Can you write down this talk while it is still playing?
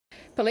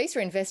Police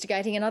are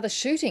investigating another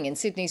shooting in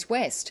Sydney's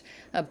west.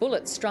 A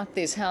bullet struck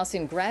this house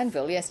in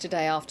Granville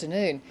yesterday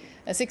afternoon.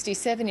 A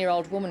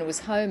 67-year-old woman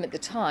was home at the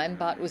time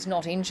but was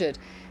not injured.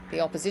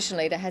 The opposition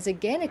leader has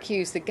again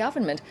accused the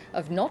government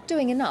of not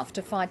doing enough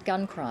to fight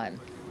gun crime.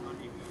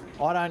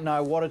 I don't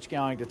know what it's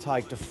going to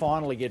take to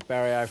finally get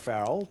Barry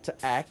O'Farrell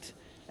to act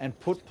and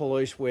put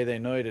police where they're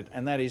needed,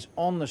 and that is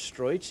on the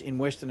streets in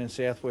Western and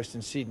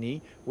southwestern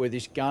Sydney where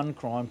this gun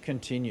crime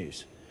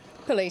continues.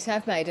 Police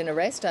have made an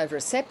arrest over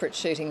a separate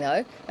shooting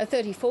though. A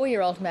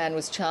 34-year-old man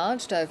was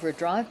charged over a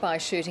drive-by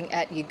shooting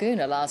at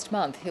Yagoona last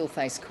month. He'll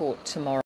face court tomorrow.